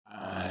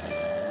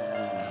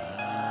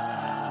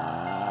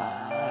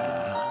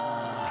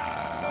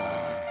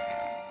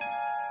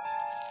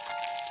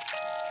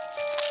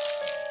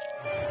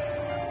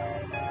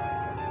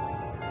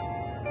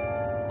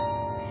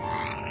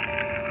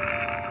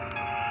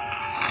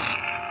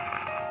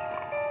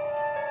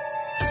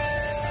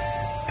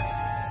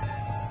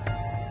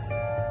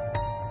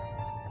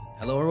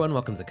Hello, everyone.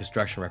 Welcome to the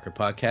Construction Record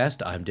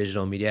Podcast. I'm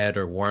digital media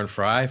editor Warren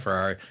Frey for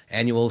our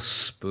annual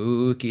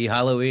spooky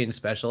Halloween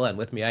special. And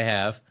with me, I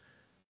have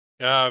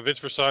Vince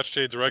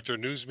Versace, Director of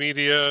News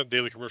Media,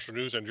 Daily Commercial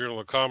News and Journal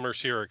of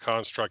Commerce here at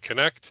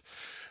ConstructConnect.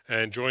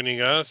 And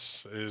joining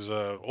us is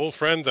an old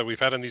friend that we've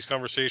had in these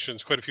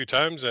conversations quite a few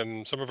times,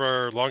 and some of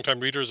our longtime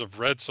readers have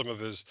read some of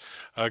his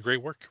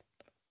great work.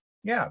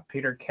 Yeah,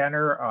 Peter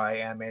Kenner. I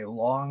am a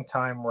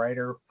longtime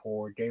writer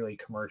for Daily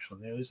Commercial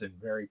News and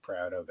very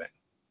proud of it.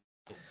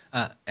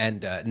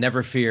 And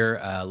never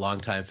fear,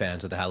 longtime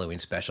fans of the Halloween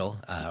special,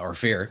 or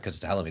fear because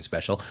it's a Halloween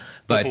special.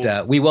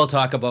 But we will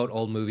talk about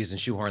old movies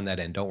and shoehorn that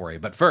in. Don't worry.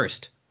 But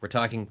first, we're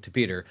talking to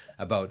Peter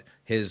about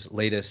his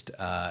latest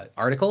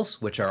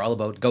articles, which are all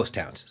about ghost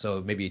towns.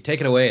 So maybe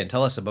take it away and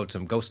tell us about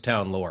some ghost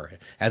town lore,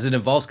 as it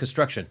involves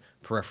construction,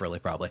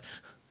 peripherally probably.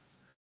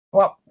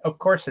 Well, of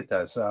course it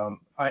does.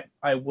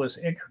 I was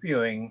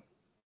interviewing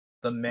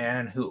the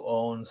man who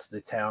owns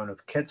the town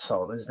of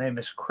Kitzel. His name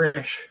is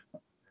Krish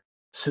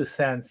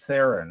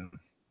Suthantheran,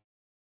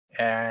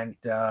 and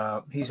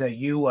he's a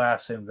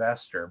U.S.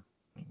 investor.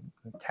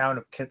 The town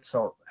of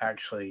Kitzel,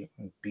 actually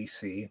in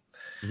BC,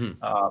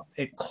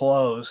 it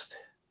closed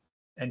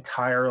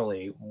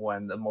entirely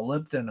when the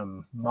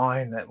molybdenum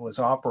mine that was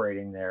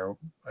operating there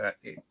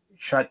it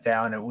shut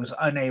down. It was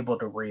unable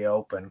to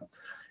reopen.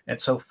 And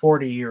so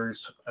 40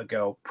 years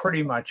ago,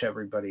 pretty much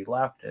everybody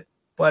left it.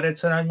 But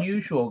it's an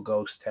unusual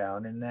ghost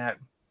town in that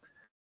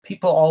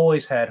people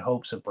always had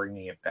hopes of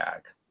bringing it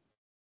back.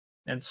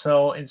 And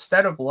so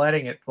instead of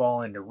letting it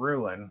fall into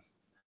ruin,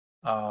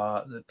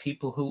 the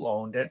people who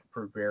owned it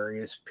for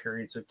various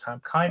periods of time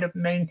kind of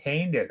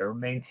maintained it, or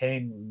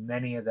maintained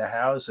many of the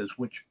houses,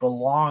 which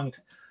belonged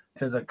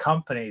to the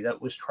company that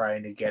was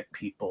trying to get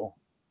people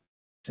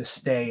to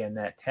stay in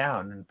that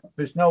town. And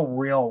there's no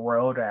real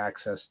road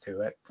access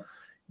to it.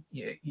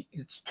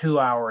 It's 2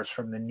 hours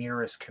from the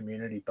nearest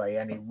community by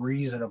any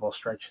reasonable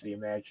stretch of the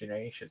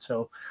imagination.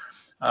 So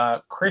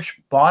Krish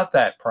bought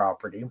that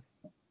property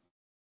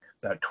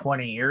about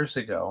 20 years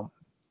ago,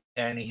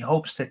 and he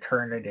hopes to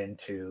turn it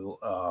into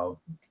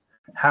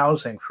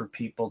housing for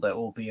people that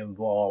will be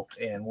involved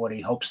in what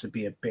he hopes to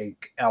be a big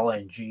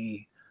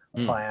LNG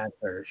plant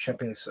or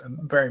shipping,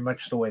 very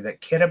much the way that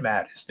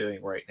Kitimat is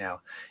doing right now.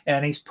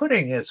 And he's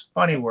putting his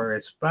money where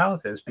his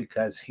mouth is,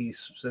 because he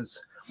says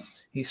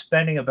he's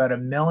spending about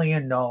 $1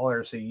 million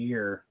a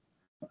year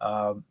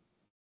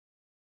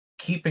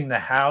keeping the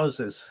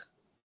houses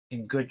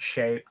in good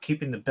shape,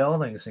 keeping the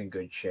buildings in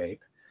good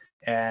shape,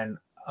 and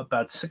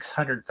about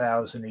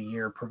 $600,000 a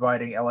year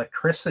providing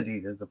electricity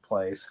to the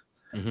place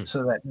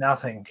so that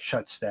nothing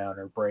shuts down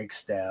or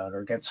breaks down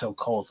or gets so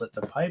cold that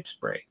the pipes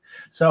break.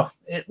 So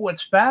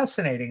what's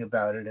fascinating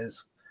about it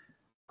is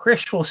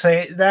Krish will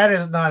say that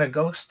is not a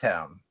ghost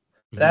town.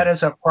 That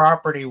is a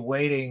property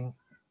waiting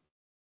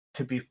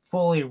to be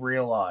fully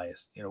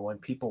realized, when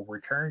people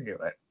return to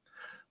it.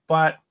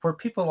 But for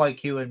people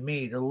like you and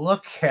me to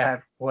look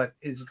at what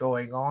is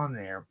going on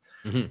there,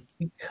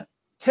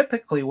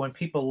 typically when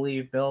people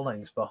leave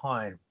buildings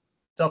behind,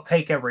 they'll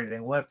take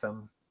everything with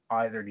them,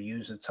 either to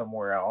use it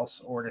somewhere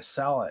else or to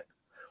sell it.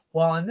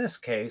 Well, in this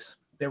case,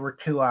 they were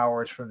 2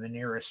 hours from the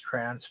nearest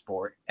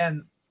transport,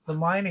 and the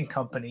mining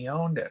company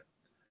owned it.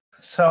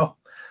 So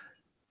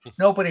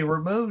nobody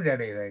removed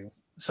anything.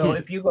 So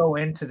if you go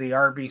into the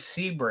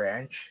RBC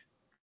branch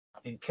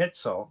in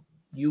Kitzel,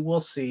 you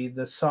will see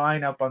the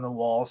sign up on the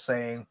wall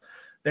saying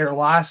their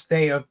last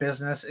day of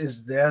business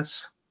is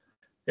this.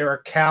 There are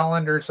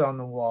calendars on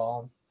the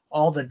wall.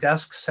 All the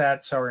desk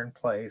sets are in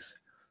place.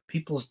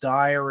 People's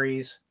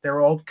diaries,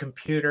 their old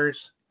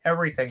computers,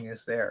 everything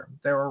is there.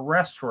 There are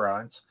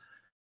restaurants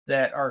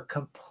that are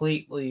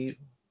completely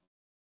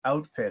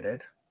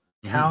outfitted.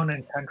 Town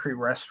and Country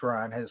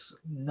Restaurant has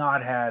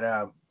not had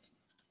a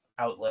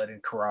outlet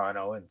in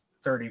Toronto in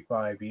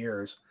 35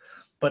 years,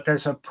 but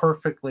there's a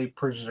perfectly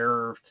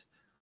preserved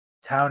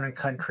Town and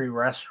Country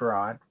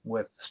Restaurant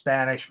with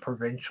Spanish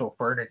provincial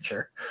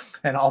furniture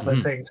and all the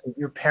things that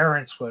your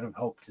parents would have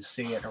hoped to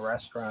see in a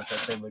restaurant that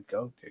they would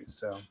go to.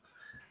 So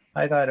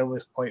I thought it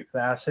was quite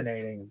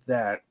fascinating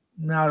that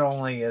not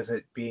only is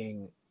it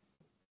being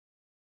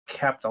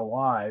kept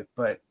alive,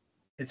 but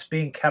it's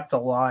being kept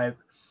alive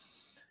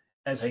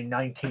as a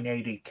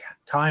 1980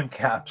 time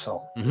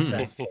capsule.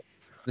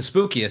 The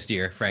spookiest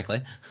year,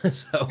 frankly.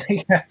 So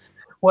yeah.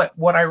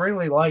 What I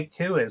really like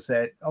too is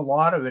that a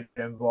lot of it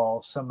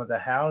involves some of the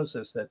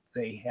houses that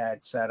they had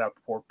set up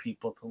for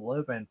people to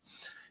live in,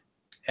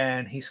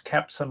 and he's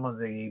kept some of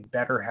the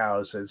better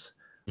houses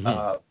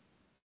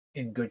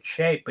in good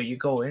shape. But you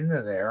go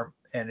into there,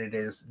 and it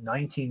is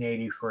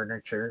 1980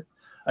 furniture,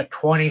 a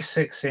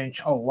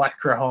 26-inch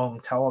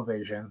Electra-Home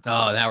television.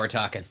 Oh, now we're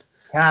talking.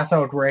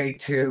 Cathode ray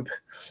tube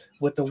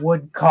with the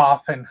wood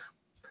coffin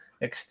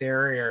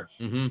exterior.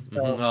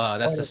 Oh,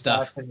 that's the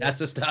stuff. That's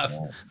the stuff.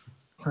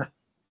 Yeah.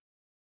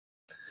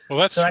 Well,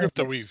 that script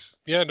that with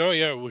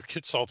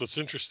Kitzel, it's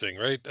interesting,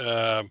 right?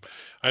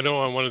 I know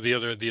on one of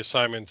the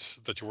assignments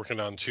that you're working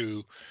on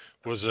too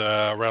was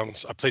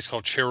around a place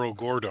called Cerro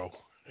Gordo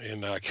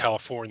in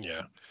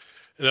California.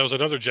 And that was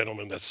another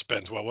gentleman that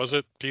spent, what was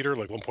it, Peter,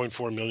 like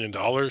 $1.4 million,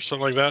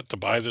 something like that, to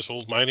buy this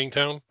old mining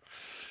town?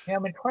 Yeah,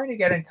 I've been trying to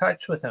get in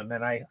touch with him,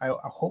 and I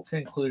hope to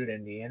include it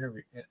in the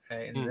interview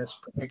in this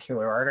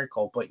particular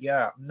article. But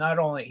yeah, not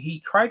only he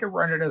tried to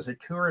run it as a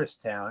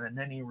tourist town, and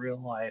then he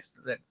realized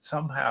that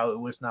somehow it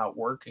was not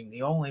working.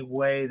 The only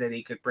way that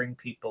he could bring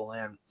people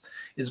in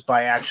is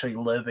by actually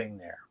living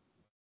there,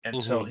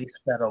 and so he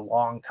spent a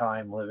long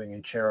time living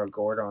in Cerro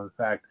Gordo. In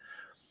fact,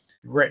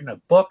 written a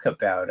book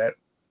about it,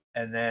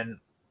 and then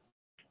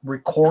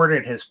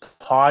recorded his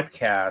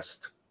podcast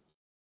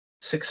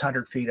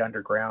 600 feet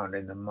underground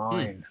in the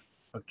mine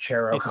of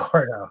Cerro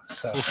Gordo.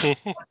 So,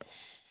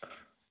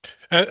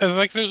 and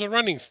like, there's a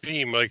running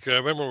theme. Like, I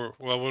remember,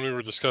 when we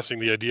were discussing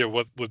the idea,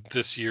 what would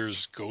this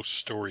year's ghost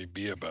story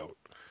be about?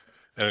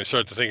 And I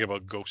started to think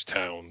about ghost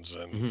towns.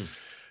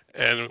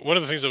 And one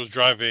of the things that was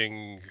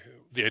driving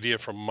the idea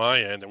from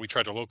my end, and we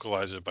tried to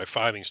localize it by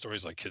finding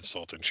stories like Kid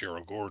Salt and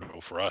Cerro Gordo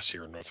for us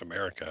here in North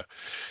America,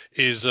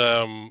 is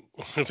they're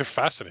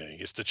fascinating.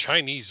 It's the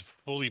Chinese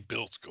fully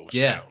built ghost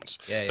towns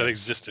that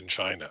exist in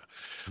China.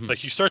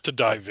 Like, you start to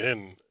dive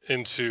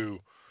into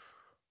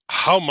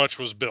how much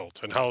was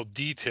built and how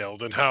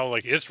detailed and how,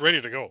 like, it's ready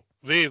to go.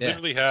 They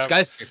literally have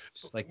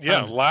skyscrapers. Like,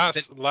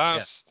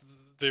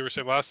 they were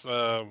saying last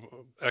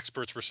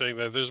experts were saying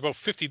that there's about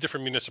 50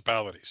 different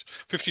municipalities,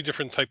 50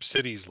 different type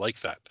cities like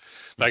that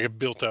get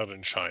built out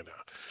in China.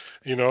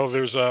 You know,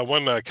 there's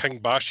one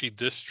Kangbashi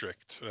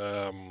district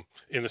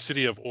in the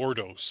city of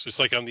Ordos. It's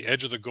like on the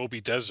edge of the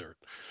Gobi Desert.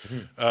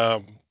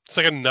 It's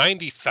like a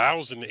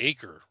 90,000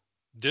 acre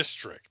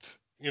district.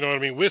 You know what I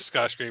mean? With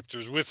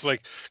skyscrapers, with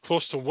like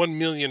close to 1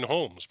 million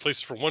homes,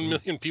 places for 1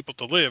 million people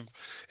to live,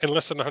 and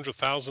less than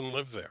 100,000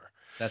 live there.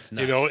 That's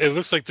nuts. You know, it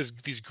looks like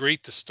these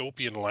great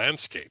dystopian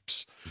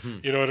landscapes.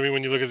 You know what I mean?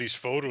 When you look at these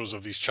photos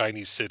of these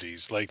Chinese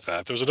cities like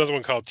that. There's another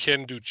one called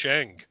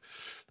Tianducheng.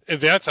 And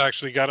that's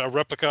actually got a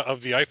replica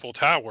of the Eiffel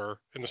Tower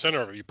in the center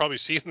of it. You've probably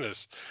seen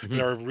this. And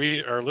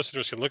our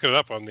listeners can look it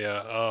up on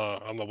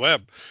the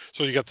web.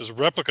 So you got this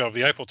replica of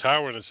the Eiffel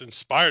Tower, and it's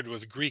inspired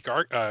with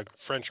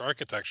French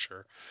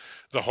architecture,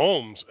 the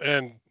homes,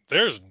 and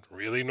there's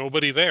really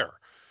nobody there.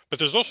 But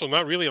there's also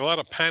not really a lot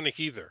of panic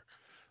either.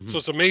 So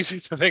it's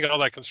amazing to think of all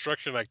that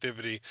construction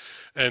activity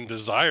and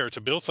desire to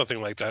build something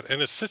like that,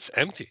 and it sits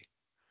empty.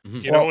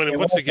 You know, and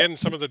once again,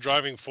 some of the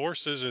driving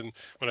forces, and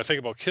when I think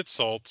about Kit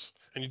Salt,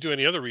 and you do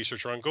any other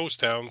research around ghost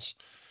towns,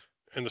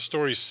 and the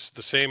story's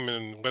the same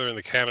whether in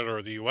the Canada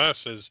or the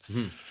U.S., is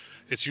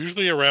it's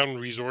usually around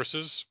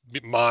resources,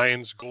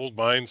 mines, gold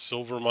mines,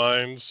 silver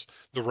mines,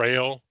 the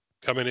rail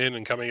coming in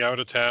and coming out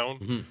of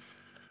town.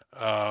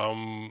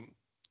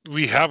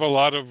 We have a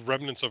lot of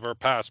remnants of our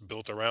past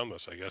built around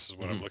this, I guess, is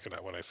what I'm looking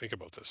at when I think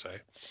about this,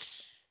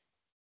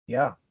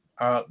 Yeah.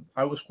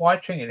 I was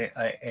watching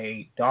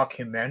a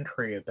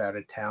documentary about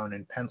a town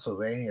in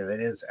Pennsylvania that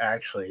is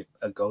actually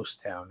a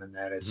ghost town, and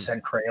that is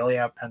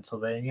Centralia,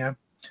 Pennsylvania.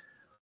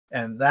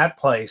 And that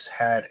place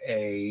had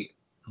a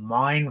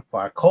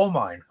coal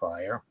mine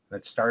fire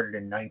that started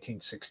in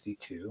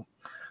 1962.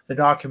 The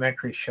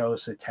documentary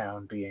shows the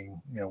town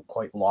being,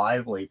 quite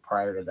lively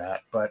prior to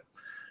that, but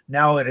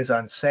now it is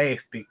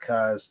unsafe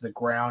because the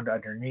ground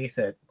underneath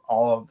it,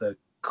 all of the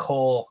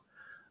coal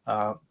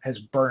has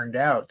burned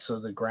out, so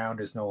the ground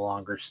is no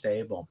longer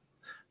stable.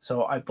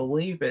 So I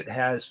believe it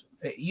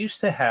used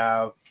to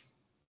have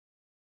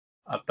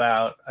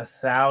about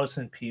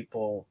 1,000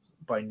 people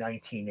by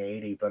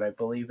 1980, but I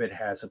believe it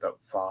has about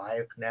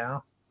 5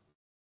 now.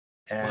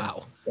 And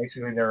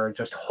basically there are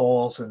just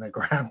holes in the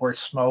ground where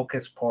smoke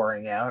is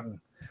pouring out, and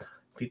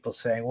people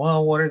saying,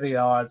 well, what are the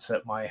odds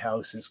that my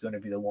house is going to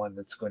be the one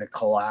that's going to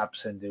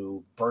collapse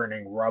into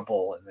burning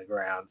rubble in the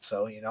ground?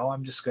 So,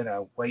 I'm just going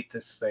to wait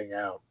this thing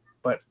out.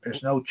 But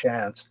there's no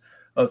chance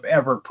of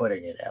ever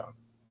putting it out.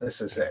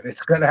 This is it.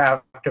 It's going to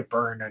have to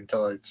burn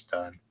until it's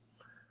done.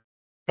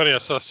 Funny, I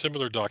saw a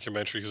similar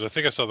documentary, because I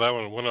think I saw that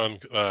one on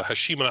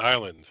Hashima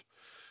Island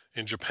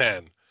in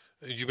Japan.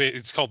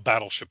 It's called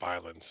Battleship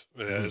Island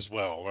as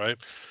well, right?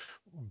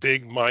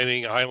 Big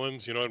mining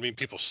islands, you know what I mean?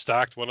 People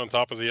stacked one on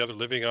top of the other,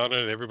 living on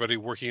it, everybody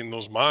working in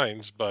those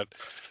mines. But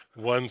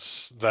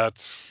once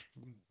that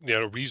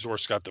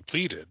resource got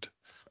depleted,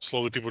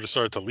 slowly people just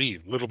started to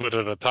leave, a little bit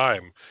at a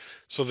time.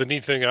 So the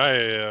neat thing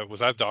with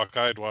that doc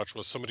I had watched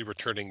was somebody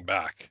returning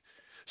back,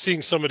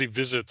 seeing somebody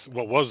visit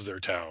what was their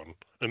town,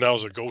 and now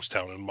is a ghost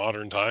town in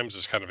modern times,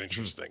 is kind of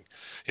interesting.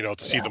 To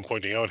see them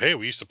pointing out, hey,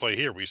 we used to play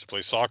here, we used to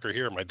play soccer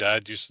here, my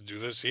dad used to do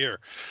this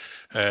here.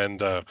 And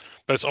but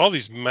it's all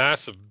these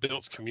massive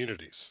built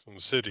communities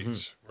and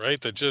cities, right?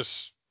 That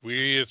just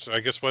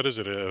I guess, what is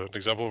it? An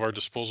example of our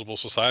disposable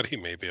society,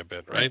 maybe a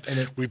bit, right?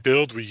 And we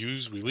build, we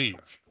use, we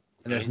leave.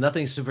 And there's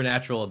nothing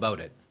supernatural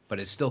about it, but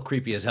it's still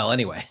creepy as hell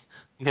anyway.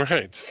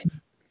 Right.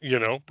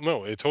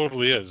 No, it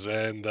totally is.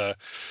 And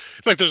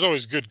like, there's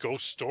always good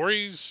ghost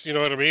stories, you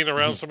know what I mean,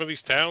 around some of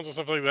these towns and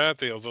stuff like that.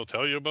 They'll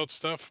tell you about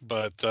stuff,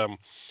 but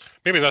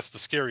maybe that's the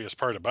scariest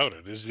part about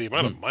it, is the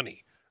amount of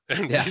money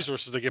and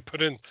resources that get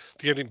put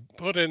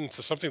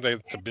into something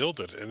to build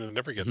it, and it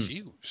never gets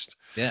used.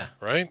 Yeah.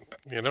 Right.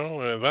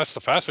 That's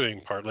the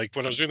fascinating part. Like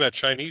when I was doing that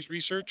Chinese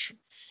research,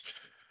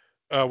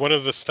 one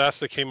of the stats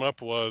that came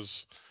up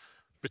was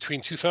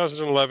between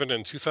 2011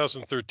 and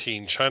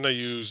 2013, China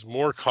used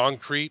more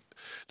concrete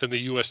than the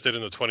U.S. did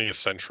in the 20th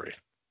century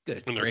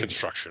in their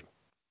construction.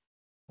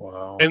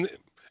 Wow. And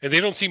they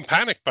don't seem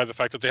panicked by the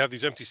fact that they have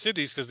these empty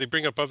cities, because they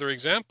bring up other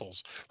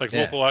examples, like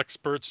local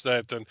experts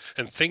and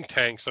think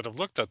tanks that have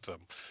looked at them.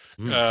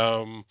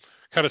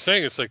 Kind of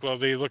saying it's like, well,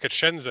 they look at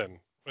Shenzhen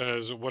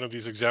as one of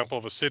these examples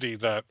of a city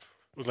that,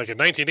 like in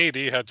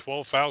 1980, had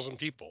 12,000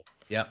 people.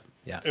 Yeah.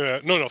 Yeah.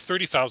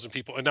 30,000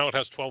 people, and now it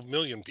has 12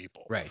 million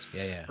people. Right.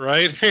 Yeah.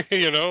 Right.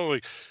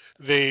 Like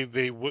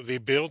they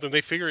build, and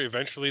they figure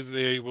eventually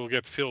they will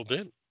get filled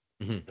in.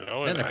 And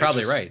they're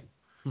probably right.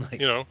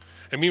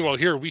 And meanwhile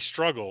here we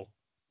struggle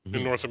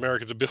in North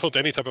America to build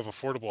any type of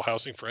affordable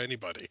housing for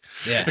anybody.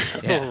 Yeah.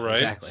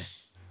 Right. Exactly.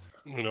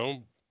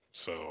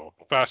 So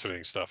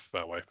fascinating stuff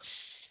that way.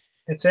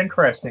 It's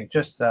interesting.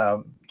 Just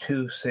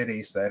two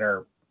cities that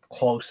are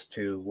close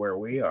to where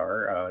we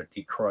are,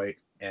 Detroit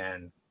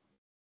and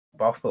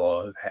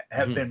Buffalo,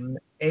 have been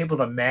able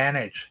to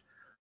manage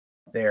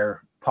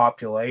their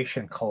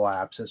population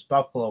collapses.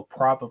 Buffalo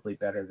probably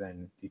better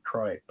than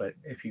Detroit, but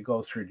if you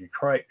go through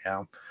Detroit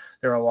now,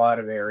 there are a lot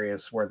of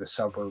areas where the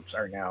suburbs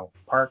are now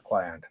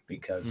parkland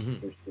because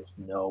there's just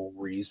no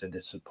reason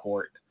to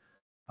support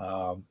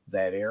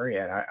that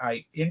area. And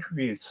I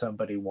interviewed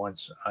somebody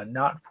once,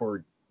 not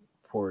for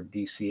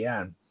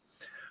DCN,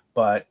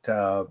 but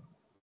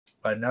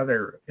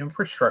another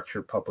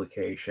infrastructure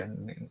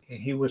publication.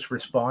 He was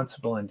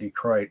responsible in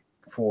Detroit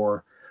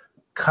for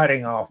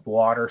cutting off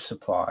water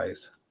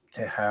supplies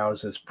to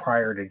houses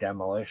prior to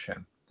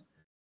demolition.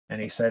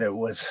 And he said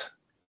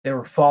they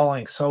were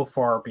falling so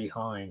far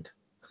behind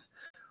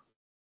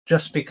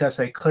just because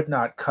they could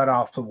not cut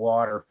off the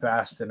water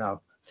fast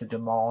enough to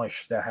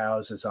demolish the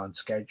houses on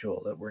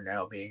schedule that were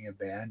now being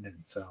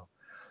abandoned. So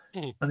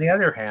on the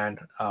other hand,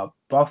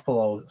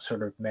 Buffalo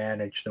sort of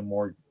managed a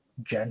more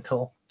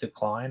gentle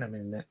decline. I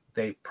mean,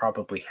 they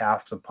probably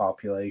half the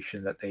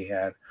population that they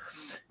had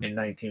in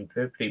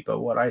 1950. But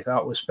what I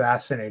thought was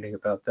fascinating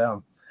about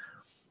them,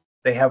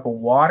 they have a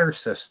water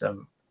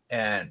system,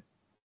 and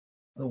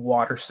the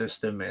water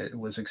system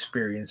was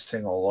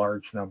experiencing a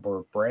large number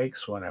of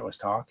breaks when I was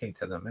talking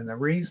to them. And the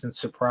reason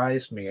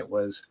surprised me, it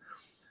was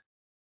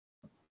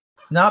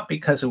not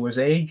because it was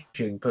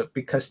aging, but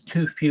because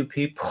too few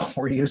people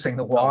were using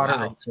the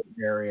water in certain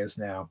areas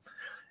now.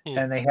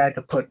 And they had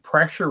to put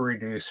pressure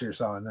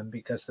reducers on them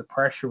because the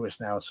pressure was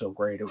now so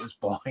great it was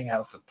blowing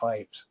out the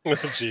pipes. Oh,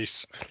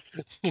 jeez.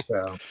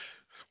 So.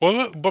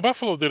 Well, but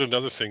Buffalo did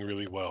another thing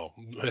really well.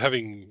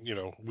 Having,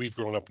 we've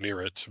grown up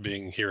near it,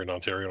 being here in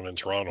Ontario and in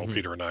Toronto,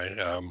 Peter and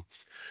I.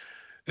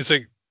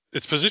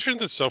 It's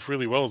positioned itself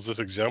really well as this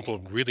example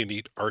of really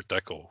neat Art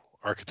Deco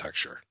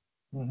architecture.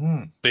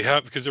 They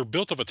have, because they're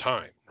built of a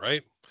time,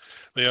 right?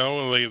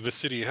 The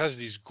city has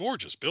these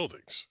gorgeous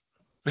buildings.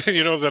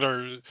 That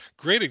are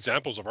great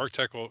examples of Art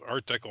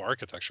Deco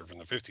architecture from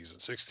the 50s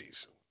and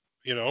 60s,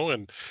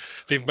 and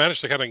they've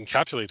managed to kind of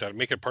encapsulate that and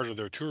make it part of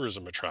their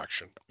tourism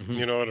attraction.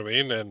 You know what I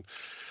mean? And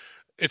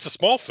it's a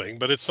small thing,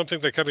 but it's something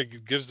that kind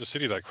of gives the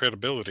city that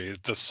credibility,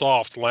 the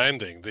soft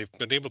landing. They've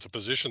been able to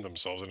position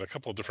themselves in a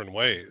couple of different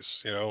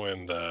ways,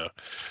 and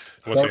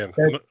once again...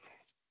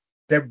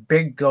 Their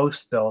big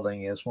ghost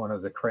building is one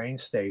of the train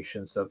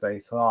stations that they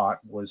thought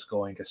was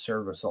going to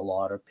service a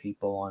lot of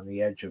people on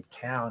the edge of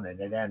town, and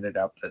it ended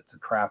up that the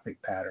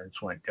traffic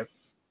patterns went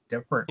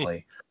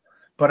differently.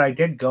 But I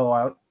did go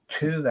out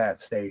to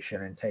that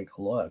station and take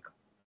a look.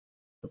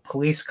 The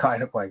police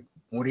kind of like,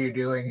 what are you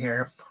doing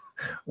here?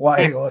 Why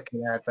are you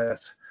looking at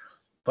this?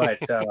 But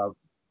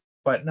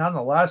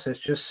nonetheless, it's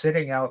just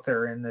sitting out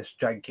there in this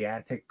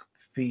gigantic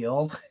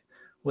field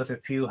with a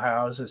few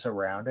houses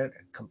around it,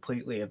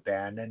 completely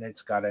abandoned.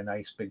 It's got a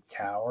nice big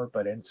tower,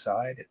 but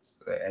inside it's,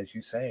 as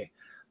you say,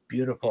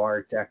 beautiful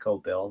Art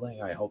Deco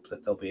building. I hope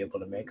that they'll be able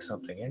to make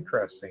something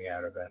interesting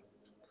out of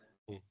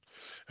it.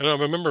 And I'm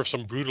a member of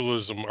some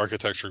brutalism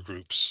architecture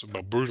groups,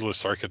 about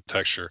brutalist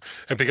architecture.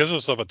 And because of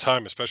this of a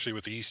time, especially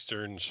with the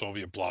Eastern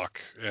Soviet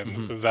bloc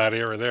and that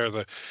era there,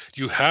 that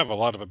you have a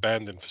lot of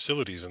abandoned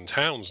facilities in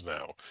towns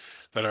now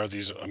that are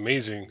these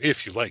amazing,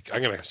 if you like,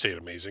 I'm going to say it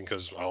amazing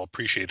because I'll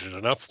appreciate it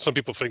enough. Some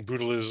people think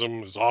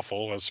brutalism is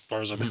awful as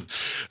far as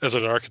as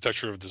an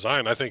architecture of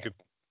design. I think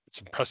it's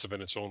impressive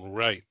in its own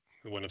right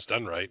when it's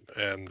done right.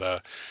 And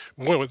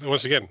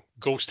once again,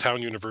 ghost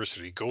town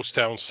university, ghost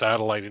town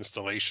satellite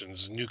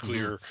installations,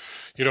 nuclear,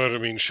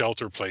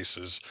 shelter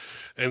places.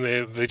 And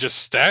they just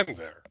stand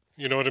there,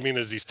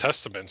 as these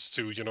testaments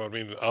to,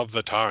 of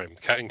the time,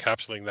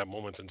 encapsulating that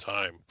moment in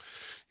time,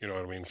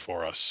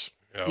 for us.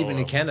 Even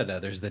in Canada,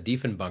 there's the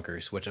Diefen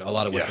bunkers, which a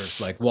lot of which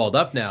are like walled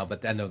up now,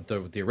 but then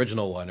the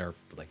original one, or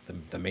like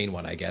the main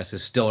one, I guess,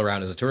 is still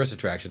around as a tourist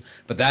attraction.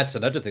 But that's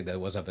another thing that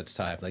was of its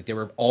time. Like they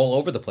were all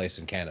over the place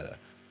in Canada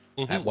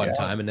at one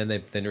time, and then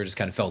they were just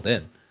kind of filled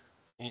in.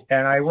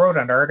 And I wrote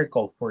an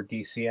article for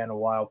DCN a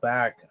while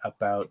back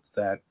about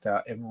that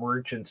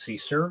emergency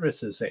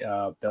services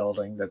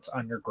building that's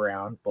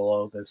underground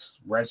below this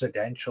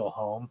residential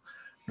home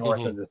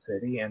north of the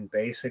city. And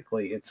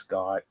basically, it's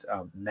got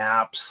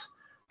maps,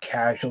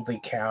 casualty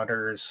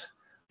counters,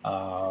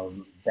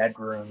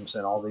 bedrooms,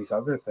 and all these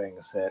other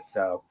things that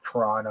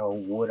Toronto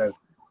would have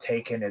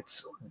taken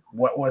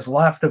what was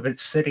left of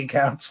its city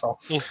council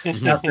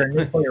after a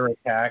nuclear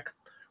attack,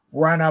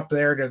 run up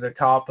there to the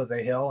top of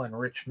the hill in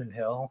Richmond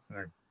Hill,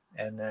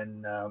 and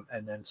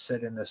then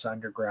sit in this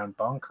underground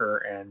bunker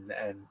and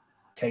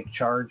take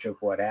charge of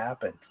what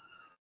happened.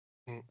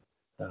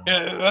 So.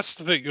 Yeah, that's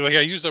the thing. Like, I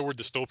use that word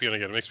dystopian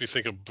again. It makes me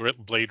think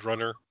of Blade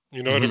Runner.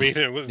 You know what I mean?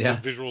 And the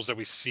visuals that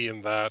we see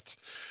in that.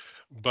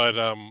 But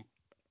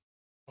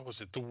what was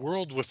it? The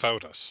World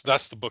Without Us.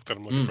 That's the book that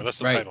I'm looking for. That's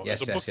the title.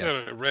 Yes, it's a book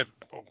that I read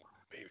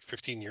maybe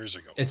 15 years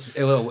ago. It's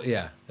a while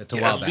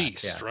back. At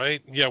least,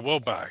 right? Yeah, well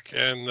back.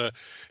 And I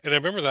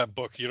remember that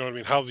book, you know what I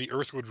mean? How the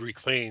earth would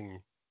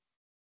reclaim,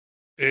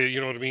 you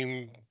know what I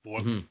mean?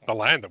 The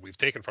land that we've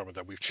taken from it,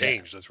 that we've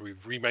changed, that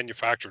we've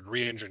remanufactured,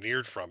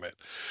 re-engineered from it.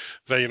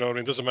 That, you know what I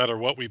mean? It doesn't matter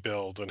what we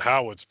build and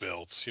how it's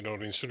built. You know what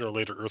I mean? Sooner or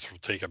later, Earth will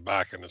take it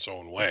back in its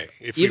own way.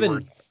 If we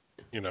were,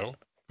 you know...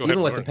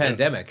 Even with the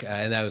pandemic,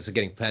 and I was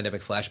getting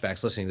pandemic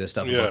flashbacks listening to this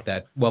stuff about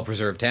that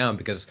well-preserved town,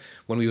 because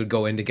when we would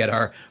go in to get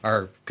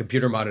our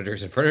computer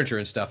monitors and furniture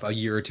and stuff a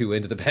year or two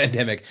into the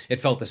pandemic, it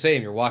felt the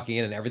same. You're walking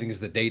in and everything is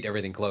the date,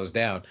 everything closed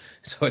down.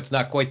 So it's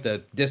not quite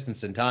the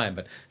distance in time,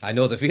 but I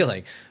know the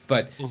feeling.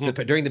 But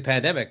during the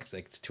pandemic,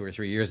 like 2 or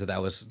 3 years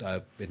that was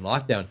in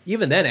lockdown,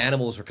 even then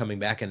animals were coming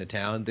back into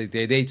town.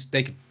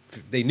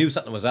 They knew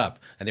something was up,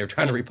 and they were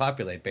trying to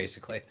repopulate,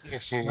 basically.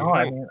 No,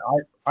 I mean,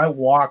 I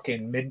walk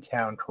in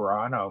Midtown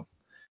Toronto,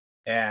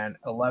 and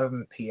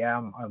 11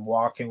 p.m. I'm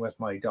walking with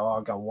my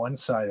dog on one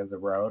side of the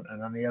road,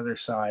 and on the other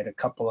side, a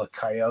couple of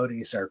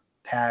coyotes are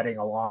padding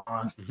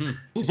along,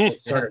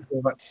 sort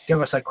of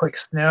give us a quick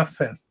sniff,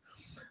 and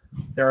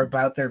they're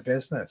about their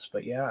business.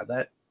 But yeah,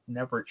 that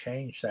never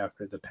changed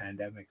after the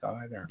pandemic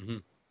either.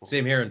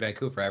 Same here in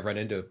Vancouver. I've run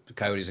into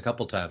coyotes a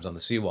couple times on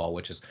the seawall,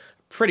 which is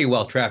pretty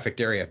well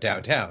trafficked area of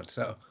downtown.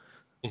 So,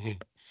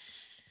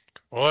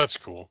 well, that's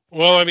cool.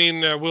 Well, I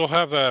mean, we'll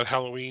have that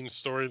Halloween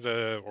story,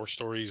 or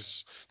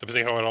stories,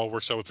 depending how it all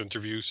works out with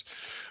interviews.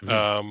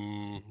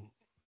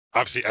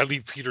 Obviously, I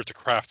leave Peter to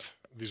craft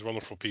these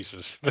wonderful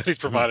pieces that he's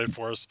provided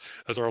for us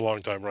as our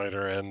longtime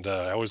writer, and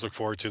I always look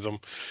forward to them,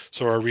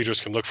 so our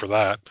readers can look for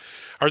that.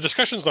 Our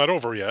discussion's not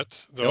over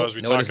yet, though, as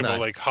we talk about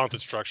like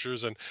haunted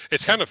structures, and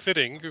it's kind of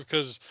fitting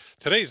because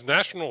today's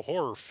National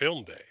Horror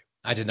Film Day.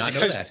 I did not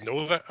know that.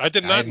 Know that? I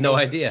did not. I had no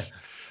idea.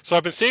 So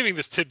I've been saving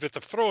this tidbit to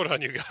throw it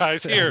on you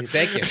guys here.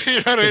 Thank you. You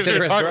know what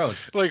I mean?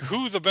 Like,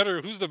 who's the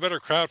better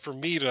crowd for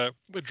me to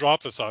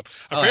drop this on?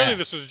 Apparently,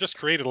 this was just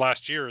created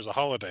last year as a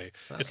holiday.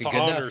 It's to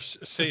honor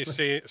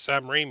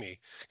Sam Raimi,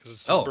 because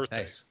it's his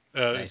birthday. Nice.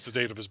 It's the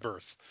date of his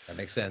birth. That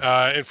makes sense.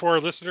 And for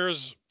our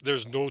listeners,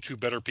 there's no two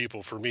better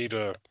people for me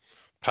to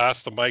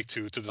pass the mic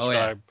to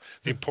describe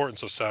the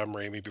importance of Sam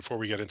Raimi before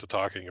we get into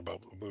talking about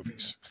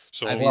movies.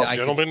 So,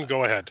 gentlemen,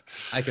 go ahead.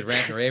 I could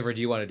rant and rave, or do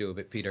you want to do a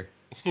bit, Peter?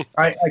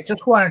 I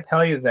just want to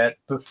tell you that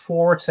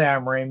before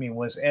Sam Raimi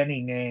was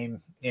any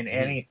name in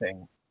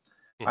anything,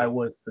 I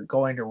was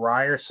going to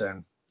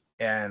Ryerson,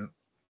 and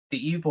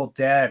The Evil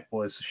Dead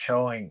was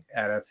showing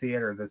at a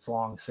theater that's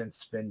long since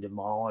been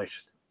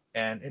demolished,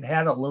 and it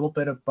had a little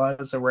bit of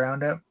buzz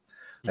around it.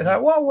 I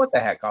thought, well, what the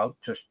heck? I'll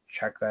just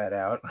check that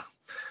out.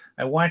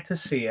 I went to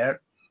see it,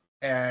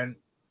 and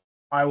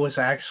I was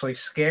actually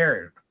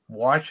scared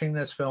watching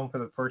this film for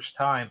the first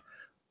time,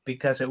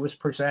 because it was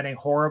presenting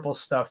horrible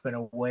stuff in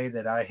a way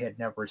that I had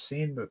never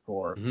seen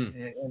before.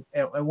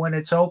 And when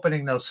it's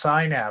opening those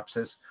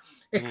synapses,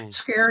 it can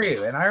scare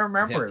you. And I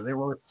remember there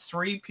were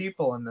 3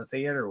 people in the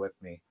theater with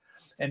me.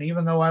 And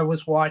even though I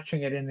was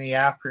watching it in the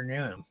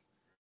afternoon,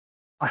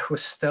 I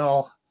was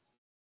still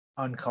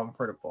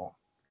uncomfortable.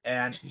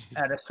 And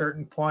at a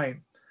certain point,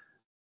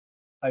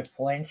 I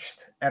flinched,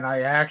 and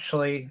I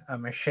actually,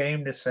 I'm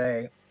ashamed to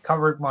say,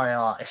 covered my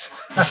eyes.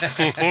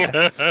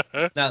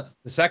 Now,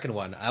 the second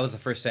one, I was the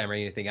first Sam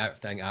Raimi thing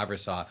I ever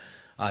saw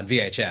on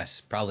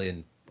VHS,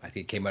 probably I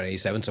think it came out in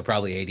 87, so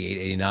probably 88,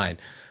 89.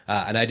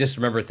 And I just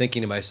remember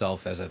thinking to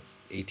myself as a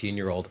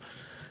 18-year-old,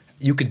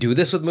 you could do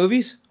this with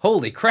movies?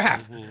 Holy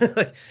crap.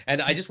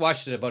 And I just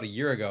watched it about a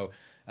year ago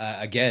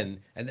again,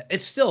 and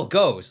it still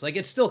goes. Like,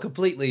 it's still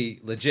completely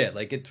legit.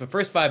 Like, the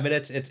first 5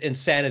 minutes, it's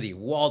insanity,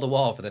 wall to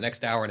wall for the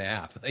next hour and a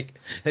half. Like,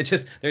 it's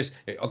just,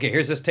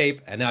 here's this tape,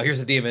 and now here's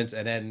the demons,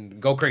 and then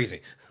go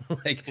crazy.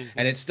 Like,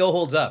 and it still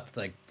holds up.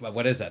 Like,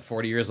 what is that,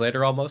 40 years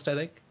later almost, I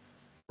think?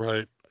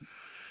 Right.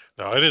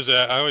 No, it is.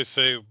 I always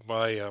say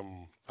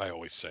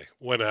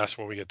when asked,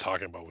 when we get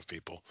talking about with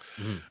people,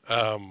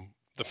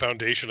 the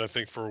foundation, I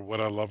think, for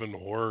what I love in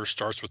horror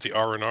starts with the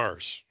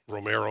R&Rs,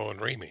 Romero and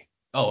Raimi.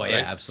 Oh, right? Yeah,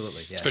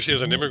 absolutely. Yeah. Especially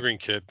as an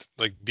immigrant kid,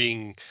 like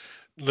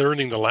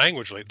learning the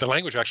language. Like, the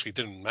language actually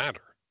didn't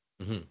matter.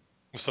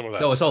 some of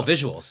that. No, it's all stuff.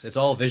 visuals. It's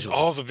all visuals. It's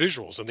all the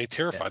visuals, and they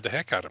terrified the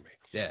heck out of me.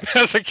 Yeah.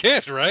 As a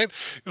kid, right?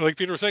 Like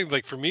Peter was saying,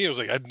 like for me, it was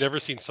like I'd never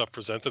seen stuff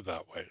presented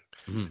that way,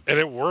 and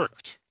it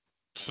worked.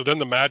 So then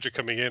the magic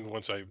coming in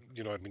once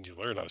you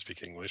learn how to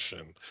speak English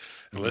and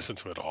listen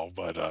to it all.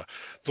 But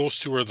those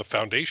two are the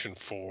foundation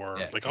for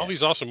all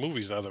these awesome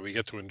movies now that we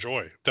get to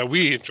enjoy, that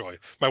we enjoy.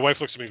 My wife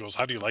looks at me and goes,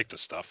 "How do you like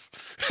this stuff?"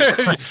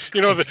 There's like,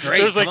 you know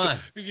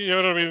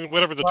what I mean?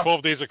 Whatever, the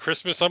 12 Days of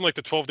Christmas. I'm like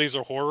the 12 Days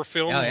of horror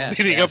films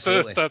leading up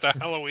to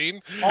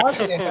Halloween.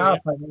 Oddly enough,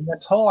 I mean,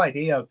 this whole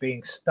idea of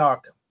being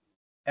stuck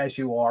as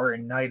you are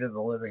in Night of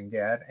the Living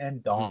Dead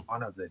and Dawn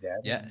of the Dead.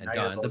 Yeah, and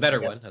Dawn, the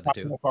better one of the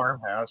two. In the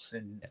farmhouse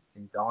and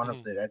in Dawn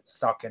of the Dead,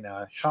 stuck in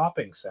a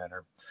shopping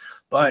center.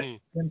 But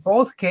in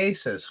both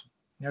cases,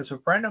 there's a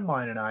friend of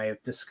mine and I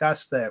have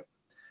discussed that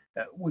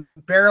we're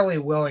barely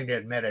willing to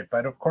admit it,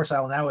 but of course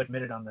I'll now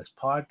admit it on this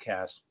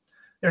podcast.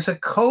 There's a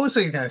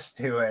coziness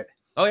to it.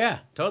 Oh, yeah,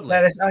 totally.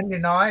 That is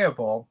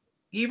undeniable,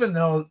 even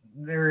though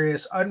there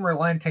is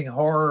unrelenting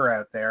horror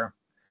out there.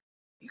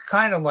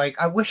 Kind of like,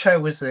 I wish I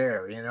was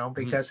there,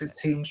 because it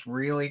seems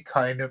really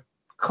kind of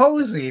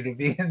cozy to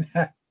be in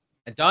that.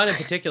 And Dawn in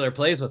particular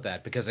plays with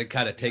that because it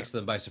kind of takes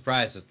them by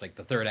surprise. It's like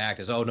the third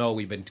act is, oh no,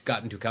 we've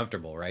gotten too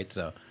comfortable, right?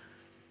 So.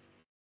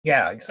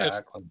 Yeah,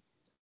 exactly.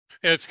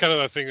 It's kind of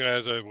that thing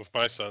with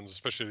my sons,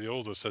 especially the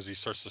oldest, as he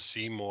starts to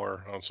see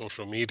more on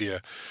social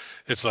media.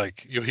 It's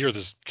like you'll hear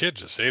this kid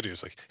just say to you,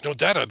 "It's like,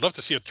 Dad, I'd love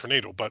to see a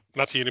tornado, but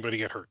not see anybody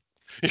get hurt."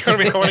 You know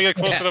what I mean? I want to get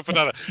close enough,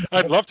 but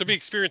I'd love to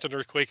experience an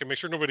earthquake and make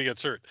sure nobody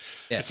gets hurt.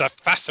 Yeah. It's that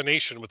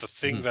fascination with the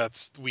thing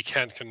that we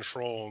can't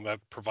control and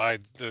that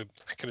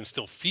can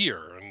instill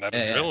fear and that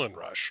adrenaline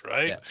rush,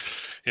 right?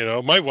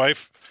 Yeah. My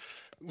wife,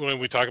 when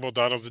we talk about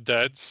Dawn of the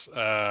Dead,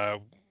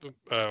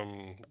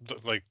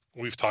 like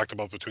we've talked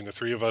about between the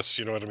three of us,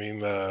 you know what I mean?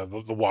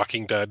 The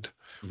Walking Dead,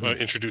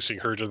 introducing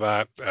her to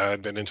that,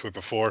 I'd been into it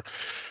before.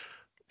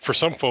 For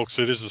some folks,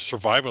 it is the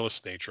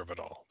survivalist nature of it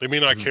all. They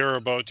may not care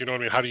about,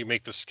 how do you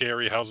make this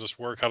scary? How does this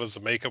work? How does the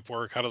makeup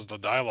work? How does the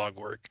dialogue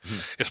work?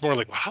 It's more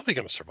like, well, how are they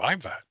going to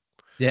survive that?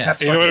 Yeah.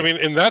 You know what I mean?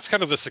 And that's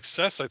kind of the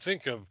success, I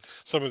think, of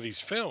some of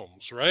these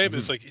films, right?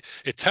 It's like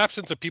it taps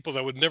into people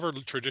that would never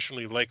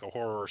traditionally like a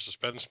horror or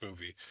suspense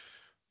movie,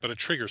 but it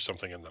triggers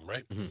something in them,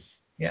 right?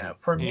 Yeah,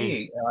 for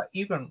me,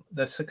 even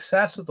the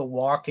success of The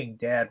Walking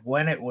Dead,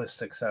 when it was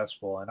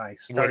successful, and I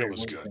started when it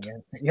was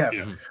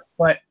good.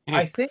 But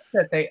I think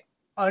that they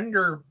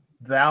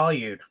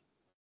undervalued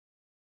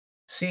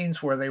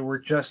scenes where they were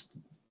just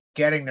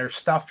getting their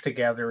stuff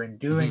together and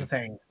doing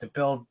things to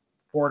build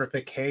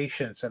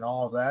fortifications and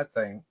all of that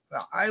thing.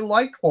 I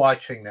liked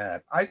watching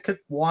that. I could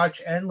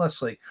watch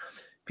endlessly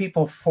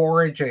people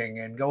foraging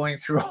and going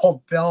through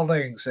old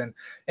buildings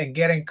and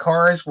getting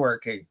cars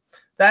working.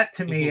 That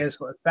to me is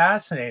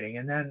fascinating.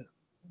 And then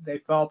they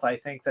felt, I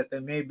think, that they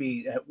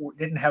maybe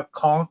didn't have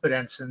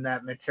confidence in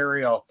that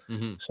material,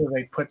 so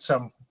they put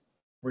some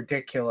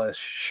ridiculous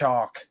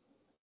shock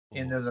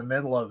into the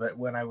middle of it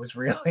when I was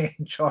really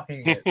enjoying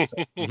it.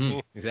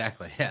 So.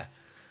 Exactly. Yeah.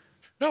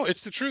 No,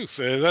 it's the truth.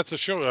 That's a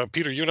show.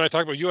 Peter, you and I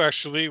talked about. You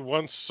actually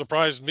once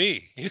surprised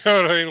me. You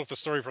know what I mean, with the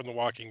story from The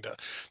Walking Dead.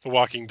 The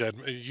Walking Dead.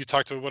 You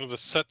talked to one of the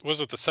set.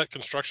 Was it the set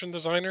construction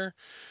designer?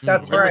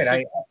 That's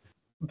right.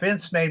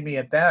 Vince made me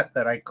a bet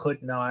that I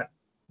could not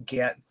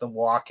get The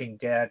Walking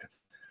Dead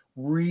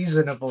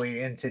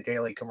reasonably into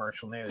daily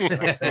commercial news.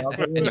 And I said, I'll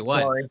give you a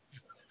story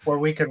where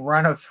we can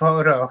run a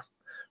photo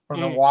from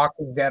The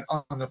Walking Dead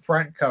on the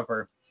front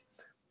cover,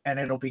 and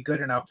it'll be good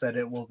enough that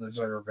it will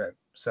deserve it.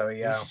 So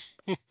yeah.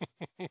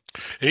 And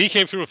he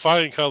came through with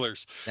flying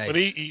colors. Nice.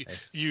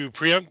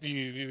 When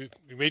you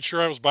made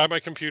sure I was by my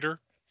computer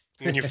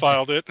when you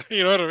filed it,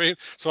 you know what I mean?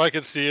 So I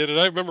could see it. And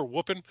I remember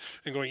whooping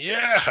and going,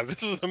 yeah,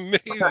 this is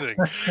amazing.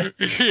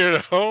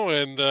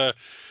 And I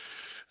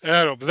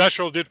don't know, but that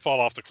show did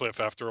fall off the cliff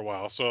after a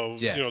while. So,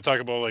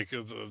 talk about like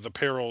the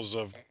perils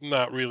of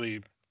not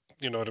really,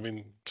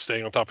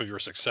 staying on top of your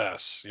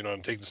success,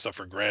 and taking stuff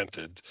for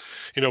granted,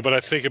 but I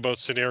think about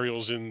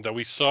scenarios that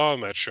we saw in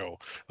that show,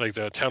 like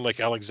the town like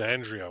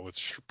Alexandria,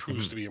 which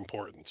proves to be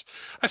important.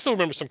 I still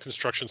remember some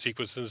construction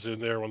sequences in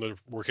there when they're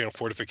working on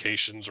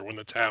fortifications or when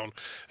the town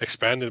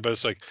expanded, but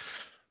it's like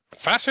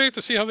fascinating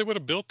to see how they would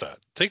have built that.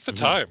 Take the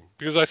time,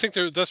 because I think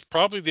that's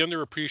probably the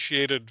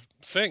underappreciated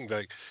thing,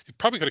 that you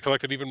probably could have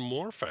collected even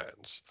more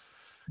fans.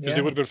 Because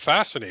they would have been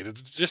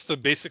fascinated. Just the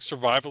basic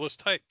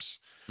survivalist types.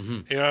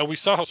 We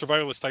saw how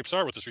survivalist types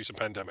are with this recent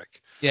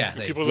pandemic. Yeah,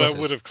 people that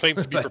would have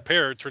claimed to be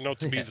prepared turned out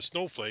to be the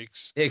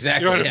snowflakes.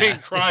 Exactly. You know what I mean?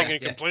 Crying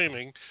and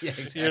complaining. Yeah,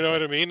 exactly. You know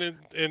what I mean?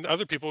 And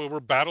other people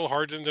were battle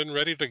hardened and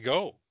ready to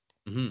go,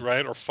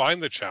 right? Or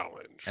find the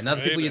challenge. And not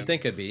the people you'd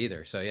think it'd be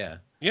either. So yeah.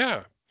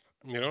 Yeah,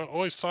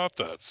 always thought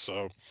that.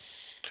 So.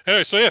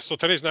 Anyway, so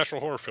today's National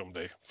Horror Film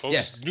Day,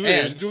 folks.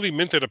 Yes, newly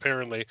minted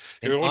apparently.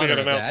 It only got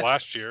announced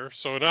last year,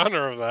 so in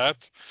honor of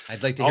that,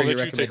 I'd like to hear your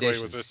recommendations. recommendations. Take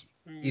away with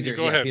this.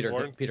 Go ahead, Peter,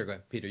 Warren. Peter, go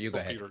ahead. Peter, you go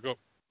ahead. Peter, go.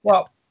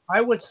 Well,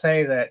 I would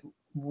say that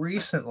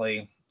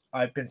recently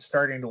I've been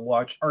starting to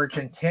watch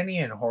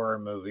Argentinian horror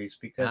movies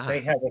because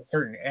they have a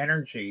certain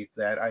energy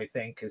that I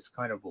think is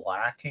kind of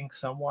lacking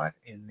somewhat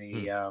in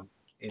the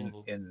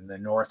in the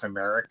North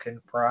American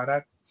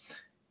product.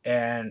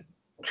 And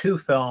two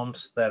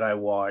films that I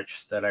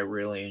watched that I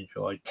really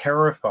enjoyed.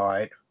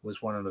 Terrified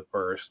was one of the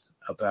first,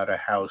 about a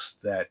house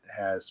that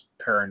has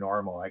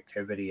paranormal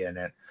activity in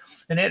it.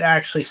 And it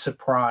actually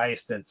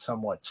surprised and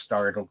somewhat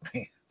startled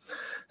me.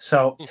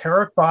 So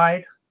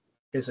Terrified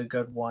is a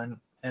good one.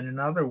 And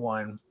another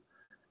one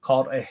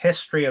called A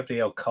History of the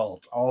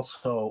Occult,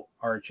 also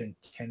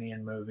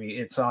Argentinian movie.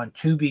 It's on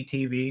Tubi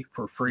TV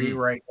for free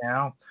right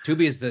now.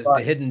 Tubi is the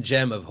hidden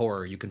gem of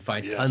horror. You can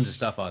find tons of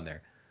stuff on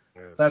there.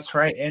 Yes. That's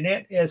right. And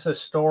it is a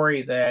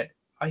story that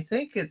I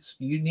think it's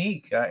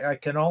unique. I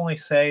can only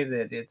say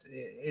that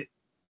it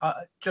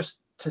just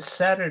to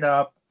set it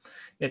up,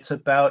 it's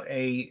about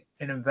an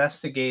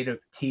investigative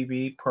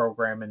TV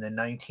program in the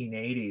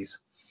 1980s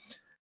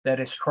that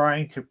is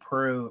trying to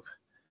prove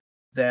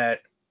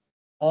that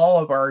all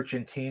of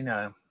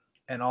Argentina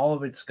and all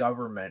of its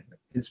government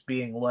is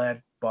being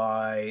led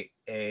by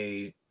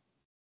a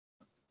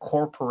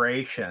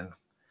corporation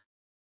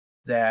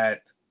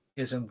that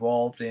is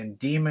involved in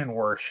demon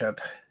worship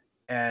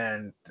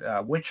and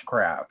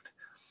witchcraft,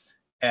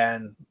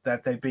 and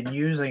that they've been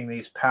using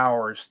these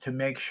powers to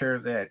make sure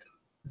that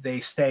they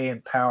stay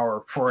in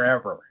power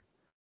forever.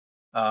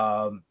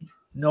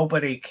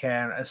 Nobody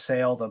can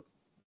assail the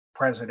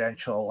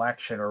presidential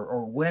election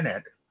or win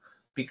it,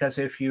 because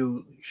if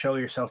you show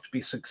yourself to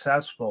be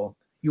successful,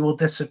 you will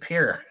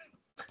disappear.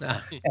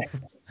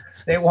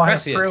 They want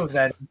to prove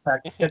that, in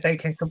fact, that they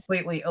can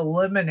completely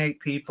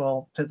eliminate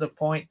people to the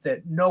point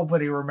that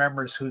nobody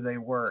remembers who they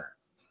were.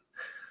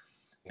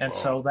 And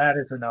so that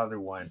is another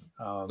one.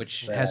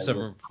 Which has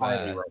some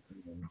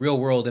real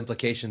world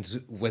implications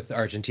with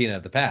Argentina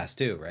of the past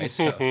too, right?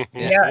 So,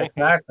 yeah,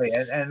 exactly.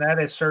 And that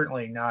is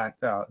certainly not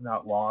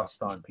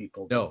lost on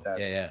people. No,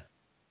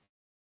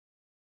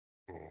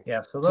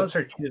 Yeah, so those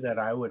are two that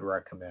I would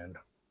recommend.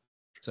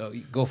 So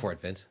go for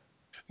it, Vince.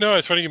 No,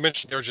 it's funny you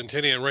mentioned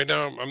Argentinian. Right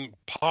now I'm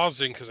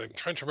pausing because I'm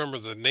trying to remember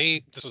the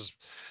name. This is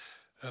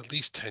at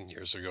least 10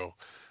 years ago.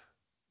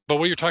 But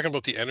what you're talking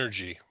about, the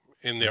energy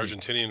in the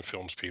Argentinian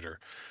films, Peter.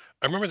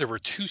 I remember there were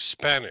two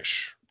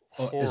Spanish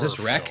horror is this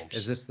Rec? films.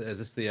 Is this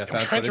the I'm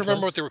trying to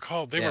remember what they were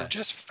called. They were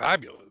just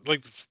fabulous.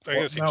 Like, I'm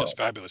going to say just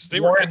fabulous. They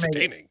were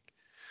entertaining.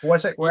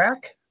 Was it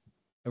Rec?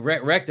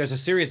 Rec, there's a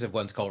series of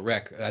ones called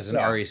Rec as an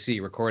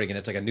REC recording, and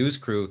it's like a news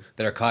crew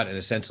that are caught in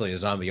essentially a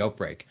zombie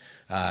outbreak.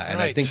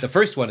 And I think the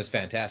first one is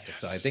fantastic.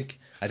 So I think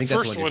that's the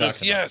one you're talking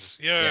about. Yes,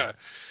 yeah.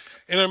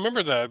 And I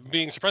remember that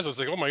being surprised. I was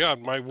like, oh my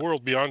God, my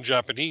world beyond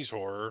Japanese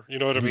horror, you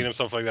know what I mean, and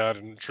stuff like that,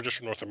 and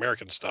traditional North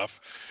American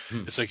stuff.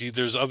 It's like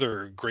there's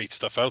other great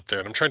stuff out there,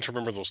 and I'm trying to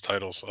remember those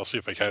titles. I'll see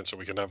if I can, so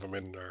we can have them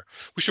in our.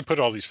 We should put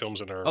all these films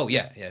in our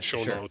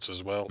show notes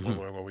as well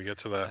when we get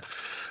to that.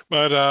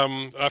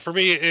 But for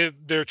me,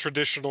 they're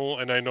traditional,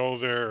 and I know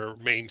they're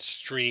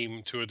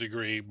mainstream to a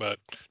degree, but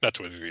not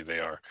to a degree they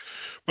are.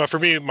 But for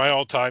me, my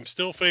all-time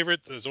still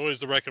favorite, is always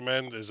the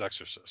recommend, is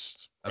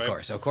Exorcist.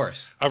 Right? Of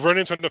course. I've run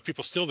into enough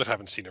people still that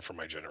haven't seen it from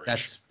my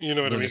generation. You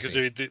know what I mean?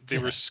 Because they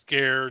were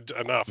scared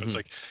enough. It's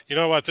like, you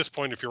know what, at this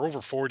point, if you're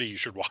over 40, you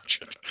should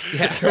watch it.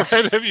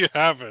 Right? If you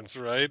haven't,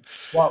 right?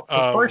 Well,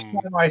 the first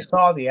time I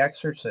saw The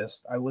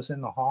Exorcist, I was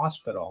in the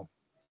hospital.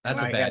 I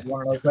had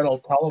one of those little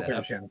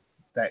televisions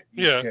that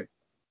you could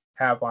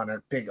have on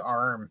a big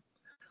arm.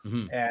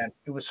 And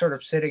it was sort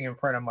of sitting in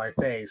front of my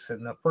face.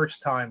 And the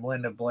first time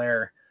Linda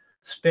Blair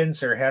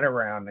spins her head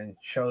around and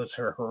shows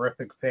her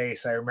horrific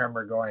face, I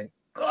remember going,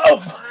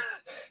 oh!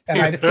 And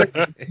I put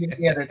the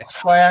TV and it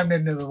slammed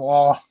into the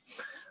wall.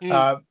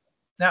 Now,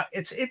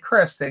 it's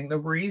interesting, the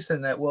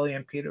reason that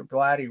William Peter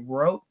Blatty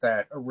wrote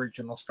that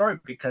original story,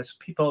 because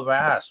people have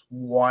asked,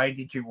 why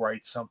did you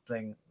write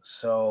something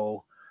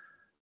so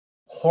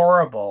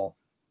horrible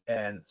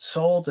and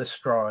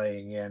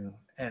soul-destroying?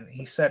 And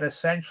he said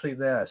essentially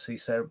this. He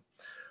said,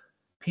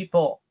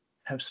 people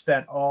have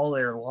spent all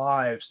their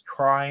lives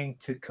trying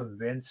to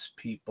convince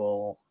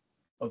people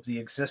of the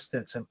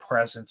existence and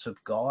presence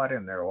of God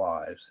in their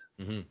lives.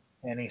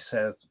 And he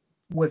says,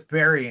 with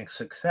varying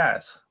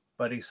success,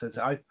 but he says,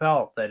 I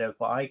felt that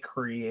if I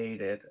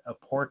created a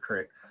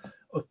portrait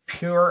of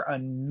pure,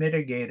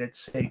 unmitigated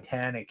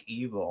satanic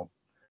evil,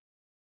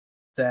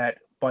 that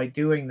by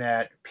doing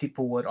that,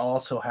 people would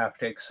also have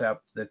to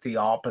accept that the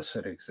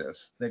opposite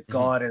exists, that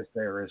God is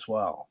there as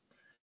well.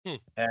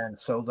 And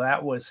so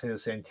that was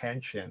his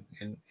intention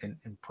in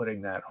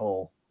putting that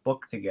whole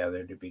book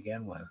together to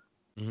begin with.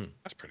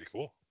 That's pretty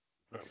cool.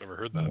 I've never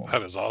heard that.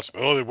 That is awesome.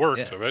 Oh, it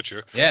worked, I bet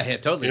you. Yeah,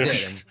 it totally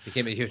did, and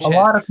became a huge hit. A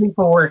lot of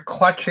people were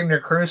clutching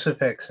their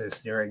crucifixes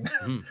during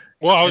that.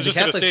 Well, I was just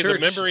going to say, the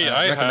memory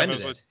I have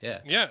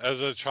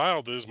as a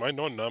child is my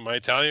nonna, my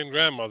Italian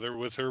grandmother,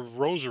 with her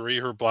rosary,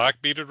 her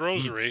black beaded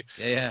rosary,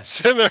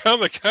 sitting there on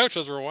the couch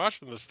as we're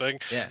watching this thing,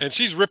 and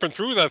she's ripping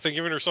through that thing,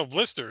 giving herself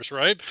blisters,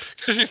 right?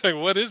 Because she's like,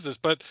 what is this?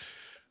 But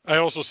I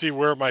also see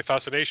where my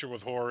fascination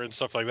with horror and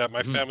stuff like that,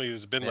 my family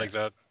has been like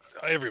that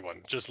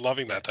everyone just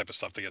loving that type of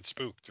stuff to get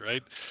spooked,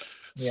 right?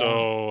 Yeah.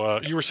 So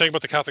you were saying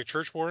about the Catholic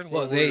Church, Warren?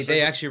 Well,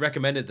 they actually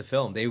recommended the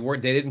film. They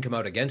didn't come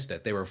out against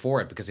it. They were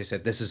for it because they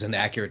said this is an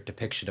accurate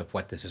depiction of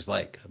what this is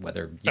like.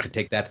 Whether you could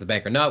take that to the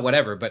bank or not,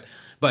 whatever.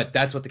 But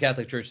that's what the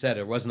Catholic Church said.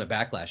 There wasn't a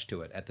backlash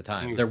to it at the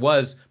time. There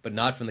was, but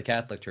not from the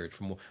Catholic Church.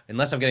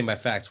 Unless I'm getting my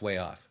facts way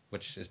off,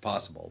 which is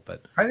possible.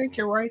 But I think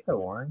you're right, though,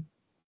 Warren.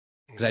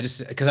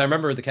 Because I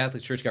remember the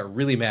Catholic Church got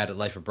really mad at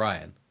Life of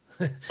Brian.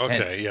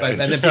 Okay, But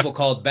then people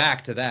called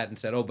back to that and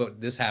said, "Oh, but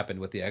this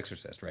happened with The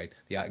Exorcist, right?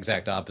 The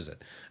exact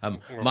opposite."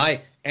 My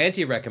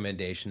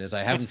anti-recommendation is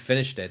I haven't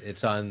finished it.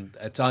 It's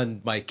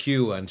on my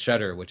queue on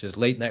Shudder, which is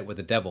Late Night with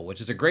the Devil, which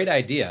is a great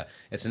idea.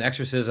 It's an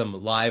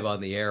exorcism live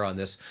on the air on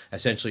this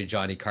essentially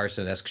Johnny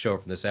Carson-esque show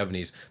from the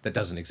 '70s that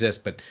doesn't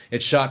exist, but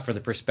it's shot from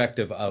the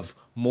perspective of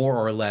more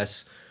or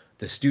less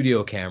the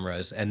studio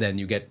cameras, and then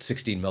you get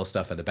 16 mil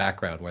stuff in the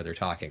background where they're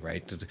talking,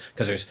 right?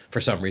 Because there's, for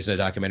some reason, a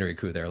documentary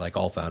crew there, like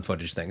all found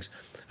footage things.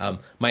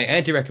 My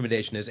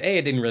anti-recommendation is A,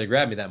 it didn't really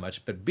grab me that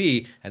much, but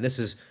B, and this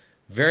is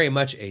very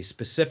much a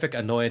specific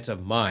annoyance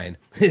of mine,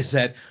 is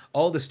that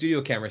all the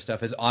studio camera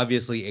stuff is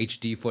obviously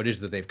HD footage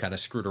that they've kind of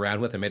screwed around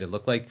with and made it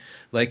look like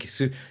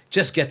so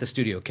just get the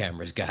studio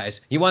cameras,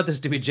 guys. You want this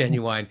to be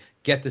genuine,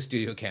 get the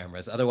studio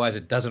cameras. Otherwise,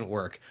 it doesn't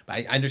work.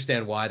 I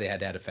understand why they had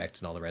to add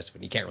effects and all the rest of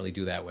it. You can't really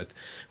do that with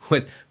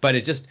but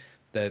it just,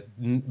 the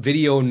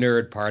video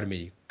nerd part of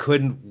me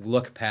couldn't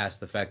look past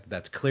the fact that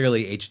that's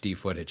clearly HD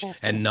footage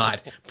and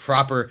not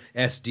proper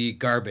SD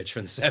garbage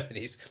from the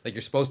 '70s like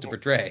you're supposed to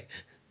portray.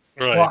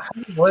 Right. Well,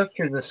 I lived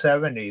through the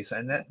 '70s,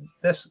 and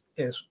this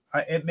is,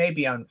 it may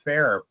be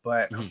unfair,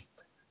 but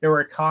there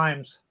were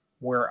times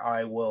where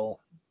I will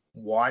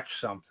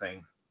watch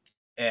something,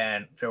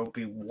 and there will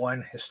be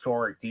one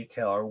historic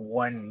detail or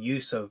one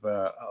use of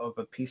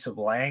a piece of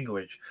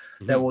language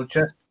that will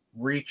just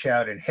reach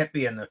out and hit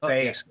me in the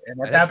face. Yeah.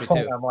 And at that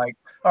point, I'm like,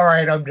 all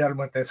right, I'm done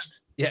with this.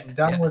 Yeah, I'm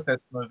done with this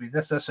movie.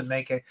 This doesn't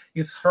make it.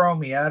 You've thrown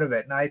me out of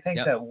it. And I think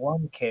that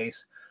one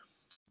case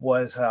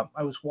was,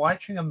 I was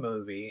watching a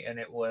movie, and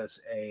it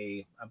was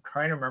I'm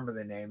trying to remember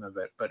the name of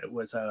it, but it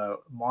was a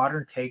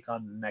modern take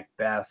on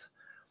Macbeth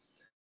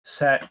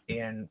set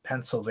in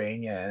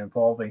Pennsylvania and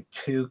involving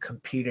two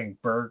competing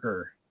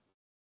burger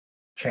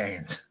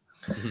chains.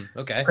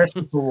 Okay.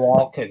 Christopher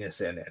Walken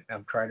is in it.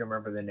 I'm trying to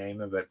remember the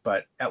name of it,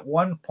 but at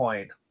one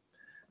point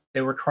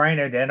they were trying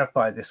to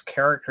identify this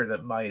character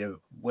that might have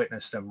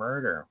witnessed a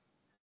murder,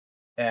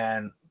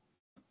 and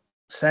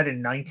set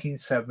in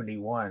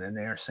 1971, and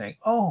they're saying,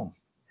 "Oh,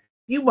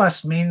 you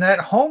must mean that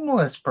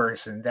homeless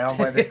person down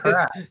by the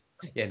track."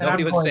 Yeah,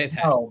 nobody would say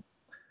that. "Oh,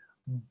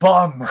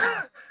 bum."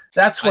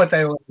 That's what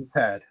they would have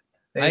said.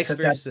 They said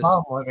that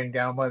bum living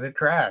down by the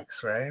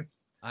tracks, right?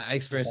 I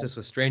experienced this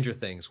with Stranger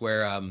Things,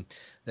 where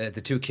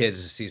the two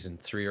kids, season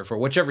 3 or 4,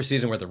 whichever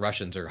season, where the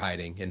Russians are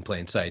hiding in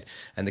plain sight,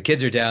 and the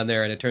kids are down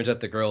there, and it turns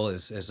out the girl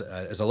is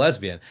a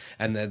lesbian,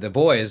 and the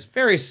boy is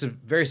very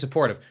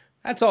supportive.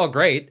 That's all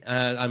great.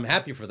 I'm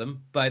happy for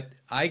them, but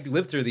I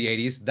lived through the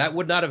 '80s. That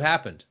would not have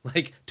happened.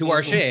 Like, to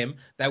our shame,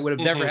 that would have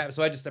never happened.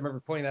 So I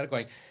remember pointing that out,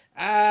 going,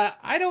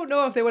 I don't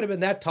know if they would have been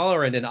that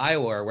tolerant in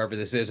Iowa or wherever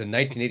this is in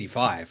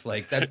 1985.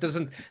 Like, that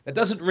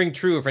doesn't ring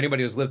true for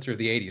anybody who's lived through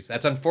the '80s.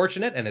 That's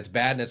unfortunate, and it's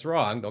bad, and it's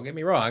wrong. Don't get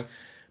me wrong,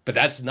 but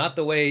that's not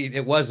the way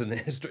it was in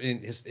history.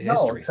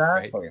 No,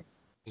 exactly. Right?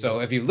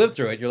 So if you've lived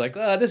through it, you're like,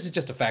 this is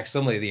just a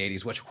facsimile of the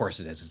 '80s, which of course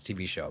it is. It's a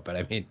TV show, but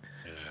I mean.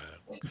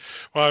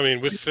 Well, I mean,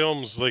 with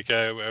films like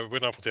I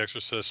went off with The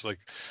Exorcist. Like,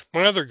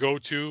 my other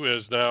go-to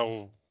is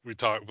now we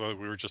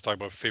were just talking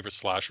about favorite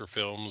slasher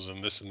films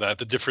and this and that.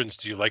 The difference: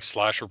 do you like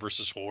slasher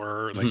versus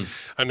horror? Like,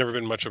 I've never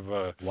been much of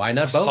a why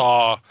not both?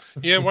 Saw.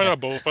 Yeah, why not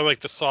both? But like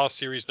the Saw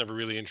series never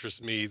really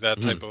interested me.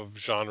 That type of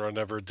genre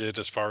never did.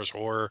 As far as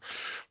horror,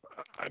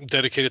 I'm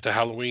dedicated to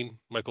Halloween.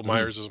 Michael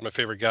Myers is my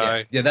favorite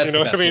guy. Yeah, that's the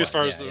best what I mean. One. As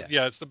far as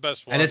it's the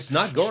best one, and it's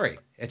not gory.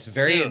 It's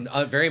very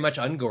much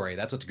ungory.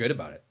 That's what's good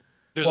about it.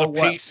 There's a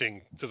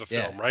pacing to the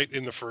film, right?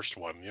 In the first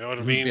one, you know what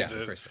I mean? Yeah,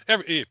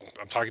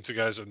 I'm talking to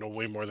guys that know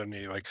way more than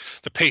me. Like,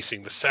 the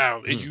pacing, the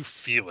sound, you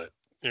feel it.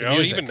 You know,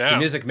 music, even now, the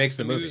music makes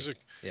the movie. Music,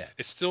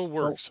 it still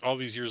works all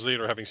these years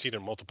later, having seen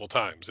it multiple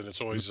times, and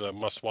it's always a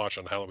must-watch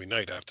on Halloween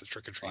night after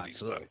trick or treating's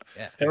done.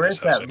 Yeah. There is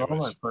that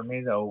moment for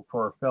me, though,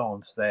 for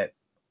films that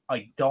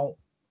I don't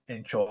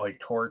enjoy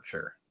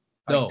torture.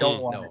 I don't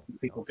want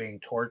people being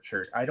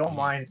tortured. I don't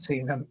mind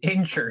seeing them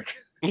injured.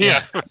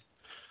 Yeah.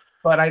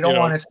 But I don't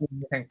want to see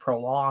anything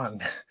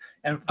prolonged.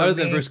 And other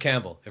than Bruce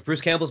Campbell, if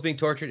Bruce Campbell's being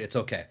tortured, it's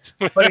okay.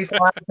 But he's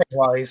laughing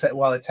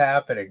while it's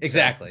happening.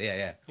 Exactly.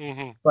 Yeah.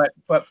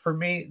 But for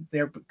me,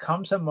 there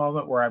comes a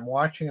moment where I'm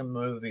watching a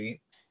movie,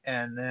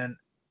 and then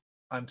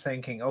I'm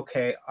thinking,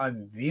 okay,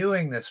 I'm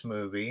viewing this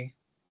movie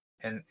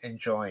and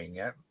enjoying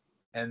it,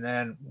 and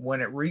then when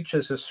it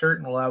reaches a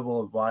certain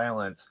level of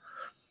violence,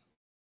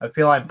 I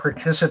feel I'm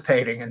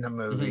participating in the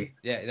movie.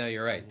 Yeah. No,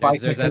 you're right.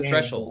 There's that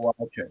threshold.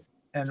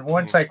 And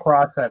once I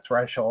cross that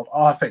threshold,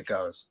 off it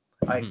goes.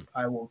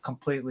 I will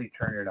completely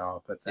turn it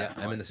off at that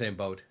point. I'm in the same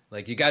boat.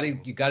 Like, you got to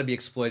be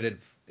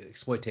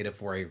exploitative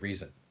for a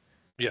reason.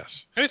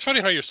 Yes. And it's funny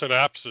how your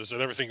synapses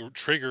and everything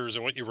triggers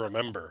and what you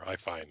remember, I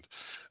find.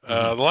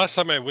 The last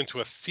time I went to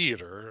a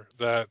theater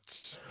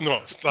last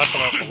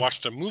time I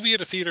watched a movie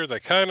at a theater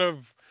that kind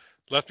of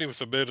left me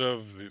with a bit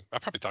of, I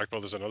probably talked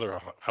about this in other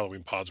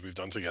Halloween pods we've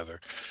done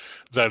together,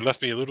 that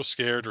left me a little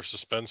scared or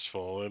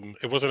suspenseful. And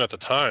it wasn't at the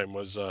time, it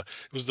was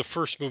the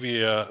first movie,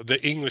 the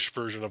English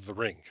version of The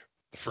Ring.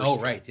 The first Oh,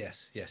 film. right.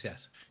 Yes.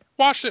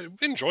 Watched it,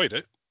 enjoyed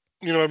it.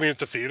 You know what I mean? At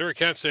the theater, I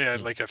can't say I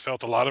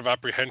felt a lot of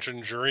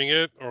apprehension during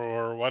it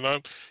or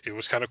whatnot. It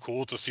was kind of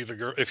cool to see the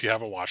girl. If you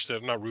haven't watched it,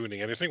 I'm not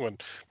ruining anything.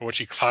 When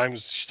she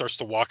starts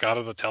to walk out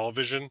of the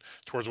television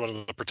towards one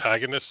of the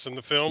protagonists in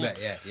the film.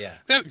 Yeah.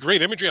 That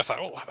great imagery. I thought,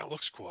 oh, wow, that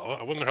looks cool.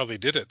 I wonder how they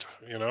did it.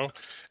 You know.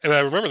 And I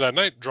remember that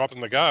night dropping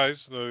the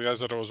guys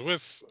that I was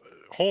with,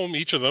 home,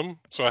 each of them.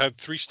 So I had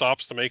 3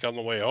 stops to make on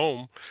the way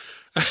home.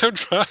 I'm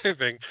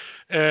driving,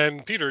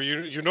 and Peter,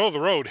 you know the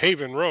road,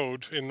 Haven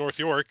Road in North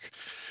York.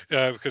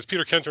 Because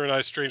Peter Kenter and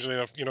I, strangely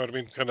enough, you know what I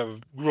mean, kind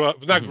of grew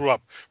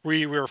up.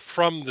 We were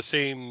from the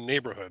same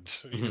neighborhood,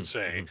 you could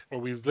say, or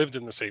we lived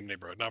in the same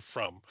neighborhood, not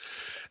from.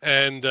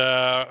 And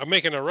I'm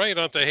making a right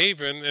onto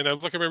Haven, and I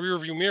look at my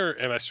rearview mirror,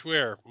 and I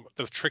swear,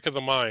 the trick of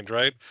the mind,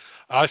 right?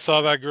 I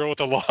saw that girl with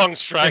the long,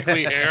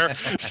 straggly hair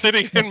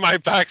sitting in my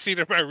backseat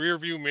of my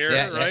rearview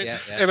mirror, right? Yeah.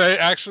 And it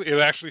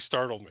actually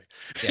startled me,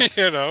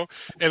 you know.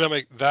 And I'm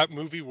like, that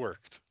movie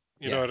worked.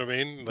 You know what I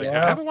mean? Like,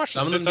 I haven't watched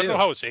it since. I don't know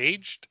how it's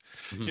aged.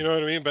 You know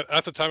what I mean? But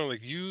at the time, I'm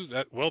like,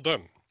 well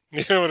done.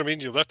 You know what I mean?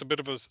 You left a bit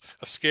of a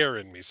scare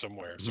in me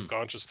somewhere,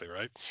 subconsciously,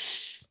 right?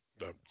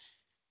 But.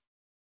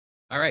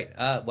 All right.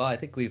 Well, I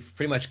think we've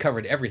pretty much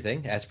covered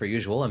everything as per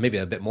usual, and maybe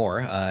a bit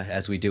more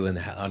as we do on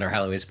our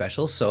Halloween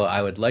specials. So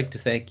I would like to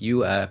thank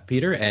you,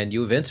 Peter, and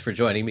you, Vince, for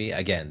joining me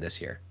again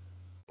this year.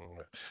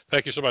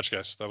 Thank you so much,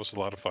 guys. That was a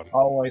lot of fun.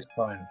 Always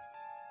fun.